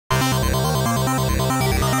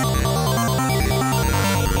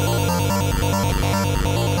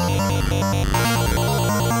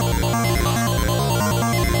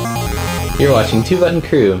You're watching Two Button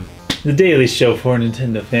Crew. The daily show for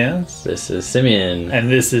Nintendo fans. This is Simeon. And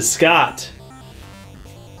this is Scott.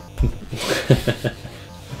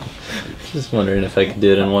 Just wondering if I could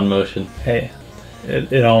do it in one motion. Hey,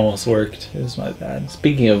 it almost worked. It was my bad.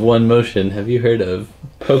 Speaking of one motion, have you heard of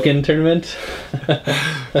Pokken tournament?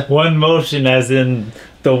 One motion as in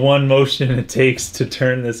the one motion it takes to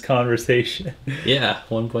turn this conversation. Yeah,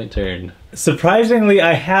 1 point turn. Surprisingly,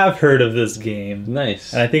 I have heard of this game.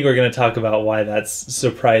 Nice. And I think we're going to talk about why that's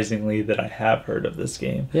surprisingly that I have heard of this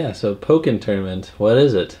game. Yeah, so Pokken tournament, what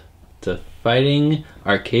is it? It's a fighting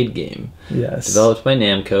arcade game. Yes. Developed by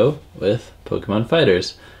Namco with Pokemon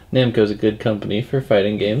Fighters. Namco's a good company for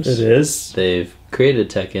fighting games. It is. They've created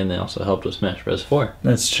Tekken. They also helped with Smash Bros. 4.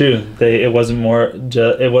 That's true. It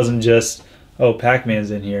wasn't just, oh, Pac-Man's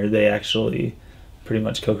in here. They actually pretty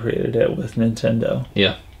much co-created it with Nintendo.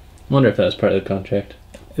 Yeah. Wonder if that was part of the contract.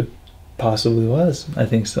 It possibly was. I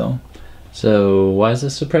think so. So why is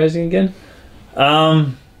this surprising again?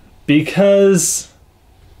 Because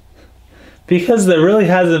there really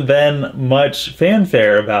hasn't been much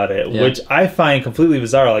fanfare about it, Yeah. which I find completely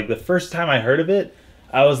bizarre. Like, the first time I heard of it,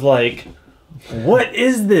 I was like, what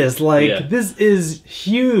is this? Like, Yeah. This is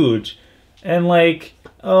huge. And like,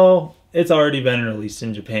 oh, it's already been released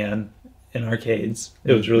in Japan in arcades.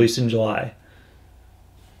 It was released in July.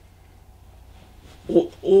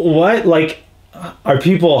 What? Like, are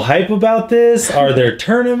people hype about this? Are there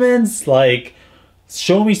tournaments? Like,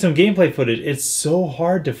 show me some gameplay footage. It's so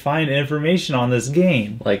hard to find information on this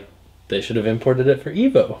game. Like, they should have imported it for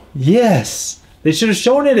Evo. Yes. They should have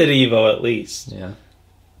shown it at Evo at least. Yeah.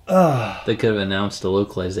 They could have announced a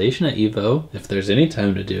localization at Evo. If there's any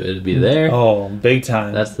time to do it, it'd be there. Oh, big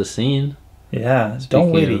time. That's the scene. Yeah. Speaking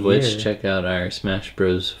don't wait of which, check out our Smash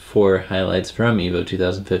Bros. 4 highlights from Evo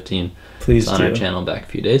 2015. Please it's on our channel back a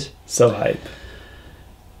few days. So hype.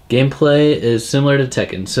 Gameplay is similar to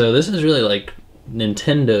Tekken. So this is really like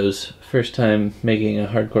Nintendo's first time making a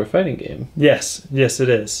hardcore fighting game. Yes. Yes, it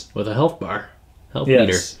is. With a health bar. Health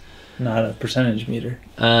Yes. meter. Not a percentage meter.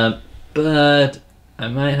 But I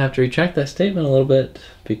might have to retract that statement a little bit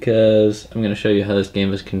because I'm going to show you how this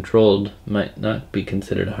game is controlled. Might not be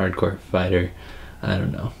considered a hardcore fighter. I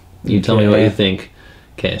don't know. You tell me what you think.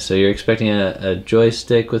 Okay, so you're expecting a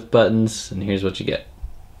joystick with buttons, and here's what you get.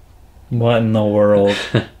 What in the world?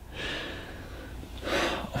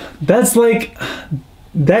 That's like...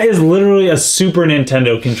 That is literally a Super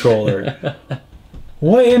Nintendo controller.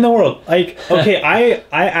 What in the world? Like, okay, I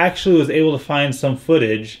actually was able to find some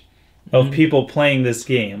footage of people playing this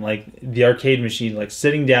game, like the arcade machine, like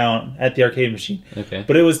sitting down at the arcade machine. Okay.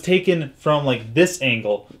 But it was taken from like this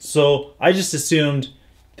angle. So I just assumed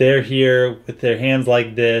they're here with their hands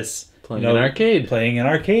like this. Playing an arcade. Playing an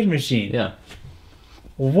arcade machine. Yeah.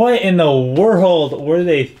 What in the world were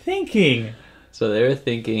they thinking? So they were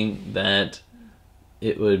thinking that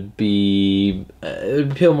it would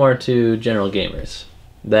appeal more to general gamers.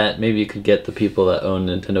 That maybe you could get the people that own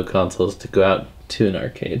Nintendo consoles to go out to an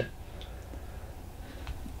arcade.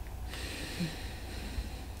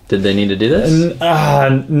 Did they need to do this?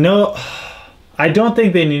 No, I don't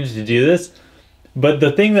think they needed to do this. But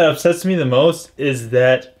the thing that upsets me the most is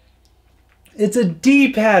that it's a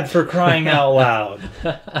D-pad, for crying out loud.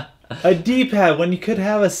 A D-pad when you could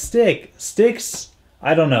have a stick. Sticks,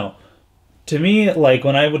 I don't know. To me, like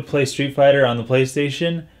when I would play Street Fighter on the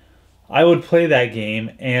PlayStation, I would play that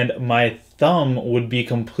game and my thumb would be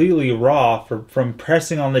completely raw from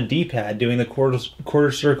pressing on the D-pad, doing the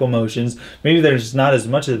quarter circle motions. Maybe there's not as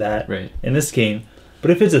much of that in this game.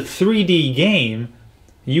 But if it's a 3D game,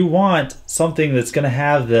 you want something that's going to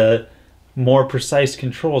have the more precise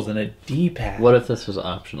controls than a D-pad. What if this was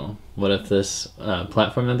optional? What if this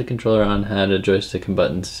platform that the controller on had a joystick and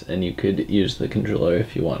buttons and you could use the controller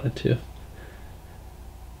if you wanted to?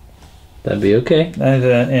 That'd be okay.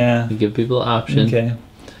 Yeah. You give people an option. Okay.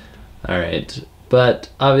 Alright. But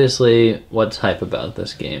obviously, what's hype about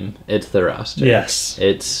this game? It's the roster. Yes.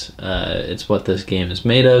 It's what this game is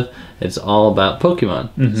made of. It's all about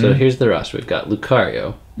Pokemon. So here's the roster. We've got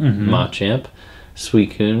Lucario, Machamp,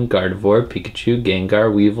 Suicune, Gardevoir, Pikachu,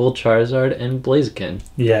 Gengar, Weevil, Charizard, and Blaziken.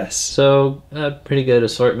 Yes. So a pretty good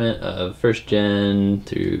assortment of first gen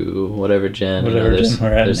through whatever gen.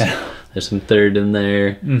 There's some third in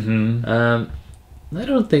there. I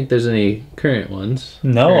don't think there's any current ones.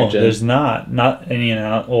 No, there's not. Not any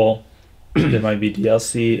out. Well, there might be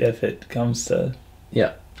DLC if it comes to.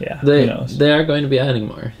 Yeah. Yeah. They who knows? They are going to be adding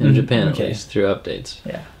more in Japan at least through updates.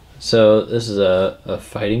 Yeah. So this is a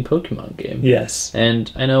fighting Pokemon game. Yes.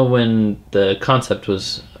 And I know when the concept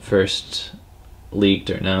was first leaked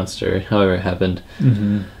or announced or however it happened,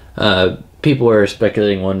 people were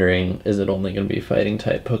speculating, wondering, is it only going to be fighting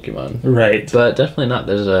type Pokemon? Right. But definitely not.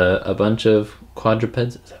 There's a bunch of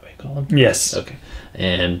quadrupeds. Is that what you call them? Yes. Okay.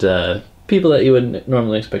 And people that you wouldn't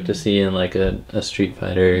normally expect to see in like a Street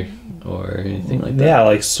Fighter or anything like that. Yeah,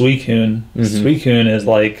 like Suicune. Suicune is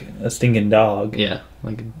like a stinking dog. Yeah,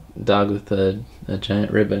 like a dog with a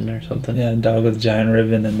giant ribbon or something. Yeah, a dog with a giant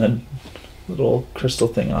ribbon and the little crystal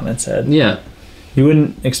thing on its head. Yeah. You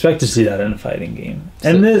wouldn't expect to see that in a fighting game.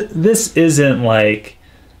 And this isn't like...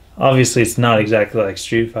 Obviously, it's not exactly like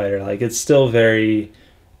Street Fighter. Like, it's still very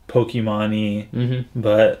Pokemon-y.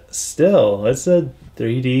 But still, it's a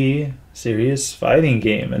 3D serious fighting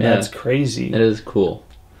game. And that's crazy. It is cool.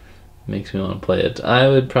 Makes me want to play it. I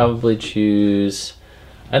would probably choose...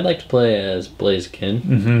 I'd like to play as Blaziken.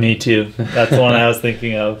 Me too. That's the one I was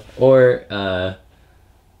thinking of. Or...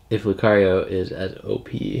 if Lucario is as OP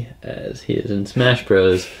as he is in Smash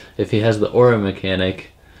Bros, if he has the aura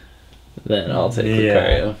mechanic, then I'll take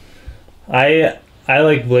Lucario. I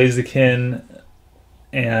like Blaziken,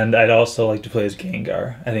 and I'd also like to play as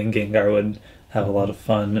Gengar. I think Gengar would have a lot of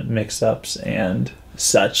fun mix-ups and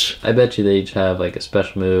such. I bet you they each have like a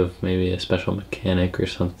special move, maybe a special mechanic or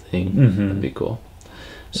something. That'd be cool.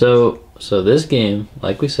 So this game,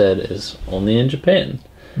 like we said, is only in Japan.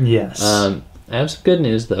 Yes. I have some good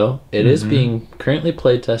news, though. It is being currently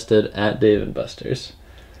play-tested at Dave & Buster's.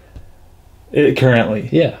 Currently?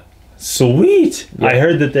 Yeah. Sweet! Yeah. I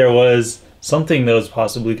heard that there was something that was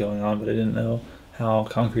possibly going on, but I didn't know how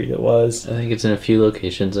concrete it was. I think it's in a few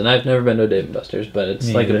locations, and I've never been to a Dave & Buster's, but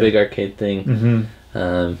it's like a big arcade thing.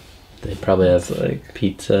 They probably have like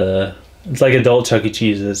pizza. It's like adult Chuck E.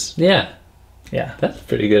 Cheese's. Yeah. Yeah. That's a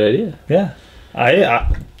pretty good idea. Yeah.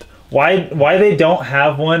 Why they don't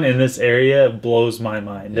have one in this area blows my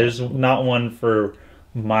mind. There's not one for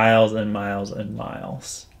miles and miles and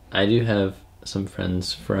miles. I do have some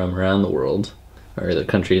friends from around the world, or the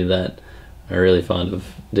country, that are really fond of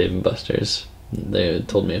Dave & Buster's. They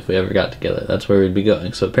told me if we ever got together, that's where we'd be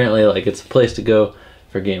going. So apparently, like, it's a place to go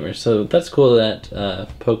for gamers. So that's cool that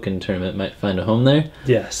Pokken tournament might find a home there.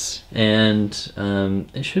 Yes. And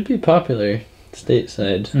it should be popular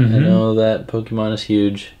stateside. I know that Pokemon is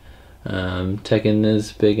huge. Tekken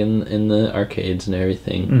is big in the arcades and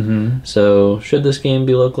everything. So should this game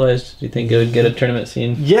be localized, do you think it would get a tournament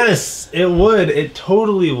scene? Yes, it would. It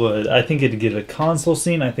totally would. I think it'd get a console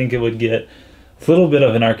scene. I think it would get a little bit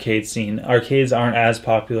of an arcade scene. Arcades aren't as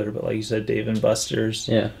popular, but like you said, Dave & Buster's,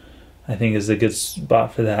 I think is a good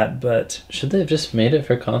spot for that. But should they have just made it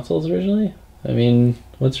for consoles originally? I mean,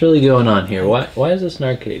 what's really going on here? Why is this an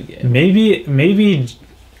arcade game? Maybe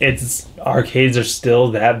it's arcades are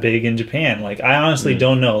still that big in Japan. Like, I honestly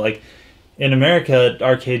don't know. Like, in America,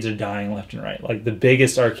 arcades are dying left and right. Like, the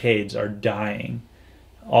biggest arcades are dying.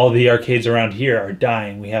 All the arcades around here are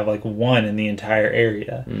dying. We have like one in the entire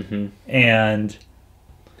area. And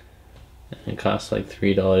it costs like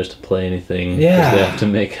 $3 to play anything. Yeah. They have to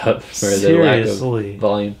make up for their lack of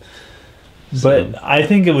volume. But I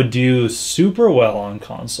think it would do super well on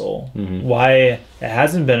console. Why it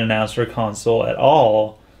hasn't been announced for console at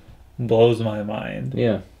all blows my mind.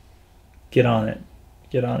 Yeah. Get on it.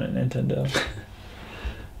 Get on it, Nintendo.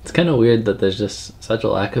 It's kind of weird that there's just such a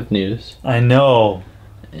lack of news. I know.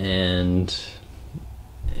 And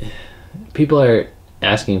people are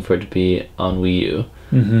asking for it to be on Wii U.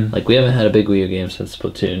 Like, we haven't had a big Wii U game since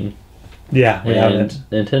Splatoon. Yeah, we haven't.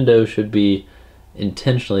 Nintendo should be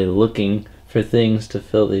intentionally looking for things to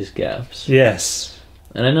fill these gaps. Yes.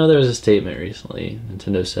 And I know there was a statement recently.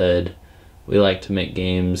 Nintendo said, we like to make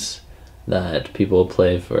games that people will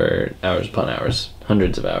play for hours upon hours,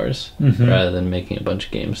 hundreds of hours, rather than making a bunch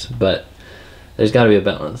of games. But there's got to be a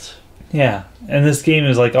balance. Yeah, and this game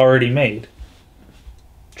is like already made.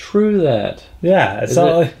 True that. Yeah, it's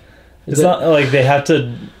not like they have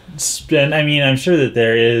to spend. I mean, I'm sure that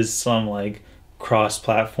there is some like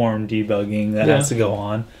cross-platform debugging that has to go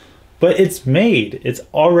on, but it's made. It's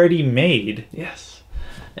already made. Yes,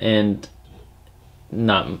 and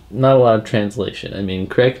not a lot of translation. I mean,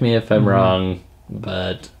 correct me if I'm wrong,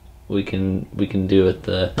 but we can do with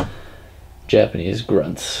the Japanese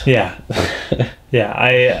grunts. Yeah. Yeah,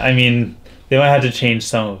 I mean, they might have to change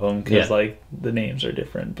some of them because like the names are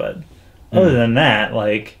different, but other than that,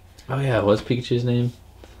 like, oh yeah, what's Pikachu's name?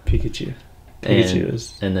 Pikachu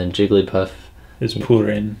is, and then Jigglypuff is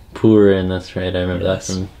Purin. That's right. I remember that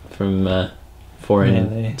from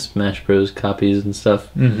foreign Smash Bros. Copies and stuff.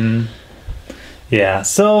 Yeah,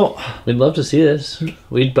 so we'd love to see this.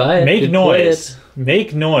 We'd buy it. Make noise.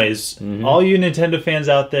 Make noise. All you Nintendo fans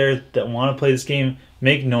out there that want to play this game,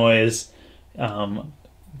 make noise.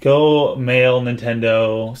 Go mail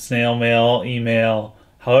Nintendo, snail mail, email,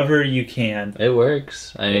 however you can. It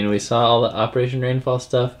works. I mean, we saw all the Operation Rainfall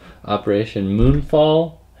stuff. Operation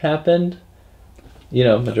Moonfall happened. You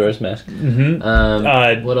know, Majora's Mask.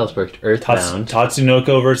 What else worked? Earthbound.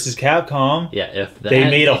 Tatsunoko versus Capcom. Yeah, if that, they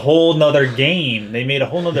made a whole nother game. They made a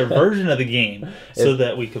whole nother version of the game so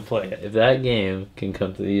that we could play it. If that game can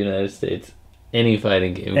come to the United States, any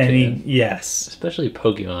fighting game can. Yes. Especially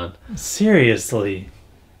Pokemon. Seriously.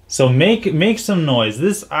 So make some noise.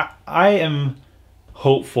 This I am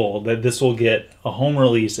hopeful that this will get a home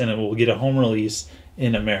release, and it will get a home release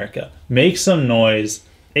in America. Make some noise.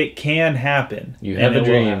 It can happen. You have a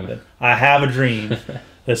dream. I have a dream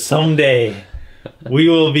that someday we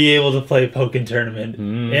will be able to play Pokken Tournament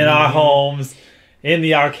in our homes, in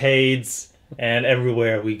the arcades, and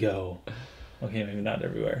everywhere we go. Okay, maybe not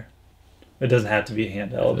everywhere. It doesn't have to be a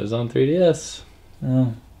handheld. It was on 3DS.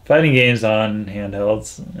 Oh, fighting games on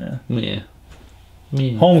handhelds. Yeah.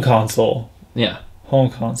 Home console. Yeah. Home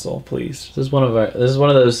console, please. This is one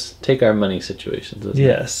of those take our money situations. Isn't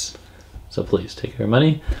Yes. It? So please take our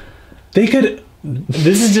money. They could.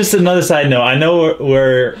 This is just another side note. I know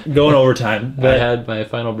we're going overtime. But I had my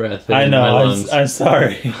final breath. I know. I'm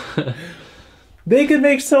sorry. They could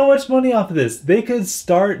make so much money off of this. They could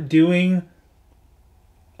start doing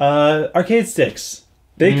arcade sticks.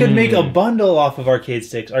 They could make a bundle off of arcade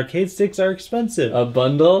sticks. Arcade sticks are expensive. A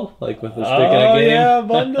bundle? Like with a stick in a game? Oh, yeah, a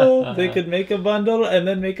bundle. They could make a bundle and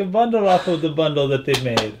then make a bundle off of the bundle that they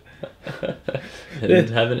made. And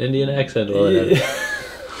have an Indian accent while it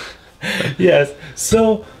Yes.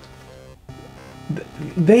 So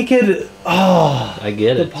they could. Oh, I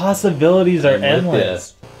get it. The possibilities are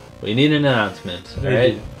endless. We need an announcement. All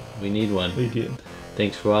right, we need one. We do.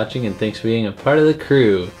 Thanks for watching, and thanks for being a part of the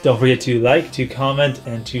crew. Don't forget to like, to comment,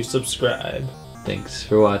 and to subscribe. Thanks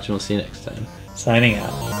for watching. We'll see you next time. Signing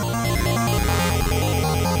out.